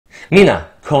Mina,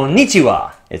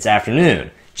 konnichiwa. It's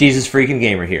afternoon.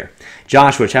 JesusFreakinGamer here.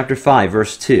 Joshua chapter 5,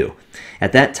 verse 2.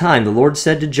 At that time the Lord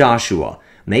said to Joshua,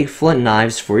 "Make flint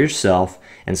knives for yourself,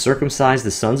 and circumcise the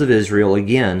sons of Israel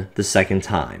again the second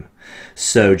time."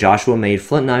 So Joshua made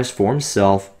flint knives for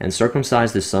himself, and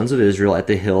circumcised the sons of Israel at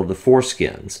the hill of the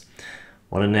foreskins.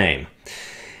 What a name.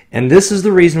 And this is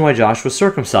the reason why Joshua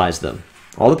circumcised them.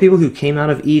 All the people who came out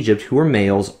of Egypt who were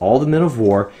males, all the men of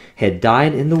war, had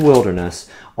died in the wilderness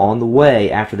on the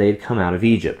way after they had come out of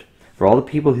Egypt. For all the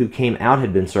people who came out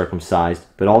had been circumcised,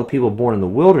 but all the people born in the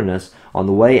wilderness on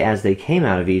the way as they came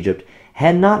out of Egypt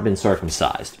had not been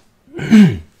circumcised.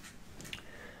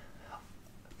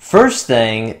 First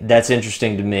thing that's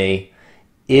interesting to me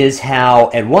is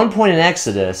how at one point in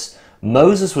Exodus,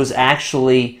 Moses was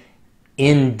actually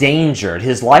endangered.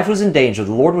 His life was in danger.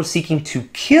 The Lord was seeking to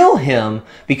kill him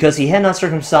because he had not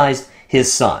circumcised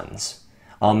his sons.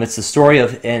 It's the story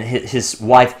of and his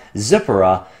wife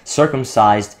Zipporah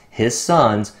circumcised his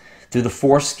sons through the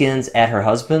foreskins at her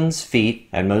husband's feet,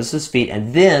 at Moses' feet,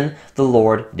 and then the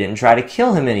Lord didn't try to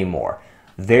kill him anymore.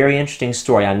 Very interesting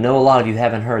story. I know a lot of you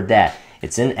haven't heard that.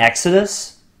 It's in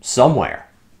Exodus somewhere.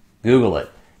 Google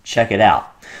it. Check it out.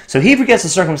 So he forgets to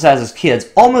circumcise his kids,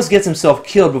 almost gets himself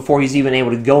killed before he's even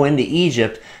able to go into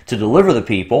Egypt to deliver the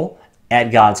people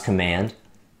at God's command.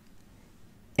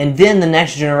 And then the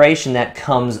next generation that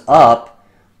comes up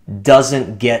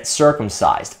doesn't get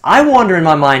circumcised. I wonder in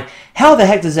my mind, how the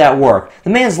heck does that work? The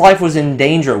man's life was in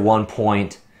danger at one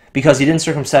point because he didn't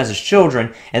circumcise his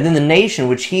children, and then the nation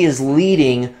which he is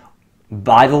leading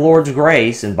by the Lord's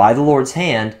grace and by the Lord's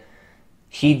hand,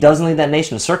 he doesn't lead that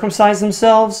nation to circumcise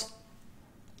themselves?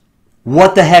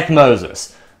 What the heck,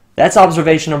 Moses? That's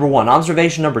observation number one.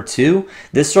 Observation number two,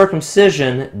 this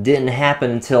circumcision didn't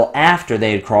happen until after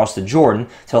they had crossed the Jordan,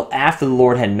 till after the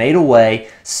Lord had made a way,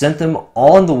 sent them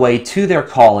on the way to their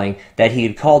calling that he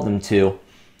had called them to.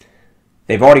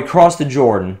 They've already crossed the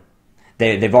Jordan.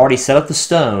 They've already set up the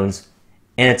stones,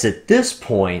 and it's at this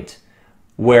point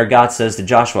where God says to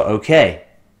Joshua, okay,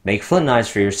 make flint knives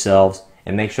for yourselves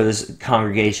and make sure this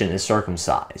congregation is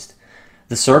circumcised.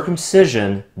 The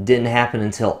circumcision didn't happen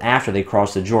until after they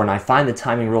crossed the Jordan. I find the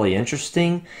timing really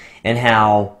interesting, and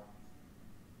how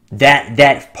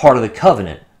that part of the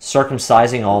covenant,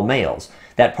 circumcising all males,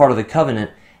 that part of the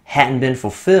covenant hadn't been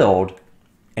fulfilled,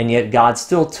 and yet God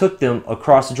still took them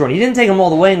across the Jordan. He didn't take them all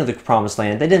the way into the promised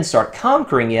land. They didn't start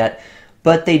conquering yet,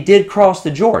 but they did cross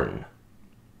the Jordan.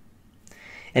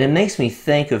 And it makes me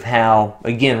think of how,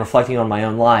 again, reflecting on my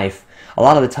own life, a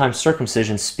lot of the time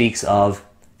circumcision speaks of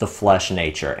the flesh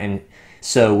nature. And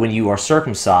so when you are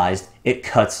circumcised, it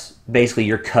cuts, basically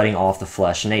you're cutting off the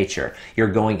flesh nature. You're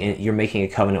making a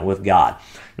covenant with God.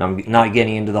 And I'm not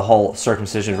getting into the whole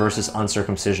circumcision versus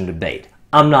uncircumcision debate.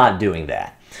 I'm not doing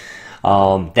that.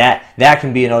 That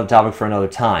can be another topic for another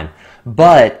time.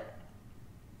 But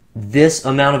this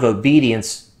amount of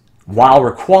obedience, while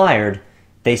required,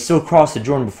 they still crossed the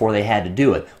Jordan before they had to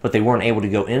do it, but they weren't able to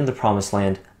go into the promised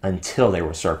land until they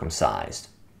were circumcised.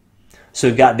 So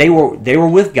they were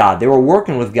with God. They were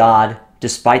working with God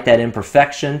despite that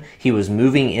imperfection. He was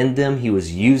moving in them. He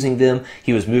was using them.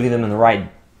 He was moving them in the right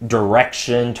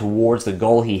direction towards the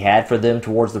goal he had for them,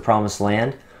 towards the promised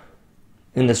land.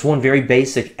 And this one very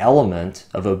basic element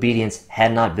of obedience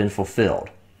had not been fulfilled.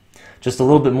 Just a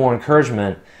little bit more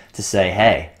encouragement to say,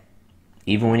 hey,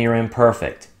 even when you're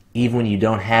imperfect, even when you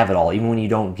don't have it all, even when you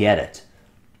don't get it,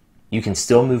 you can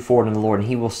still move forward in the Lord, and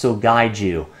He will still guide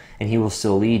you, and He will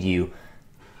still lead you,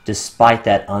 despite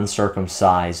that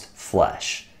uncircumcised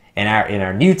flesh. In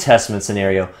our New Testament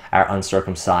scenario, our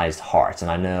uncircumcised hearts.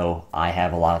 And I know I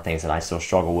have a lot of things that I still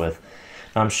struggle with.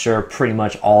 I'm sure pretty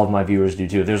much all of my viewers do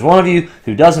too. If there's one of you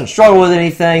who doesn't struggle with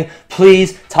anything,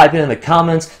 please type it in the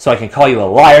comments so I can call you a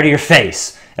liar to your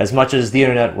face, as much as the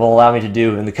internet will allow me to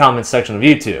do in the comments section of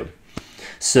YouTube.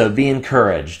 So be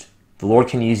encouraged. The Lord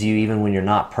can use you even when you're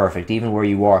not perfect, even where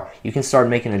you are. You can start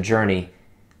making a journey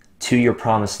to your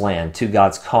promised land, to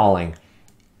God's calling,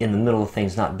 in the middle of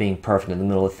things not being perfect, in the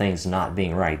middle of things not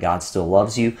being right. God still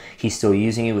loves you, He's still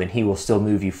using you, and He will still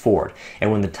move you forward.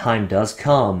 And when the time does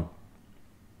come,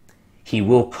 He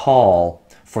will call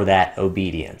for that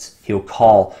obedience. He'll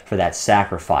call for that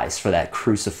sacrifice, for that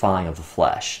crucifying of the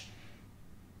flesh.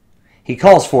 He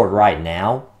calls for it right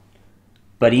now,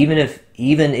 but even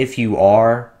if you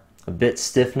are a bit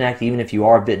stiff-necked, even if you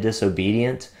are a bit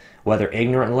disobedient, whether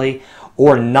ignorantly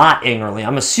or not ignorantly.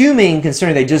 I'm assuming,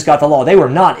 considering they just got the law, they were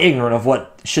not ignorant of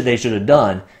what they should have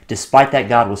done. Despite that,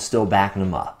 God was still backing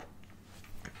them up.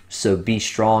 So be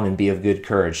strong and be of good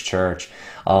courage, church.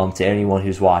 To anyone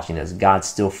who's watching this, God's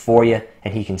still for you,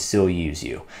 and He can still use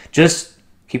you. Just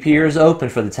Keep your ears open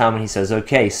for the time when he says,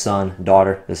 okay, son,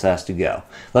 daughter, this has to go.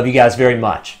 Love you guys very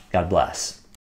much. God bless.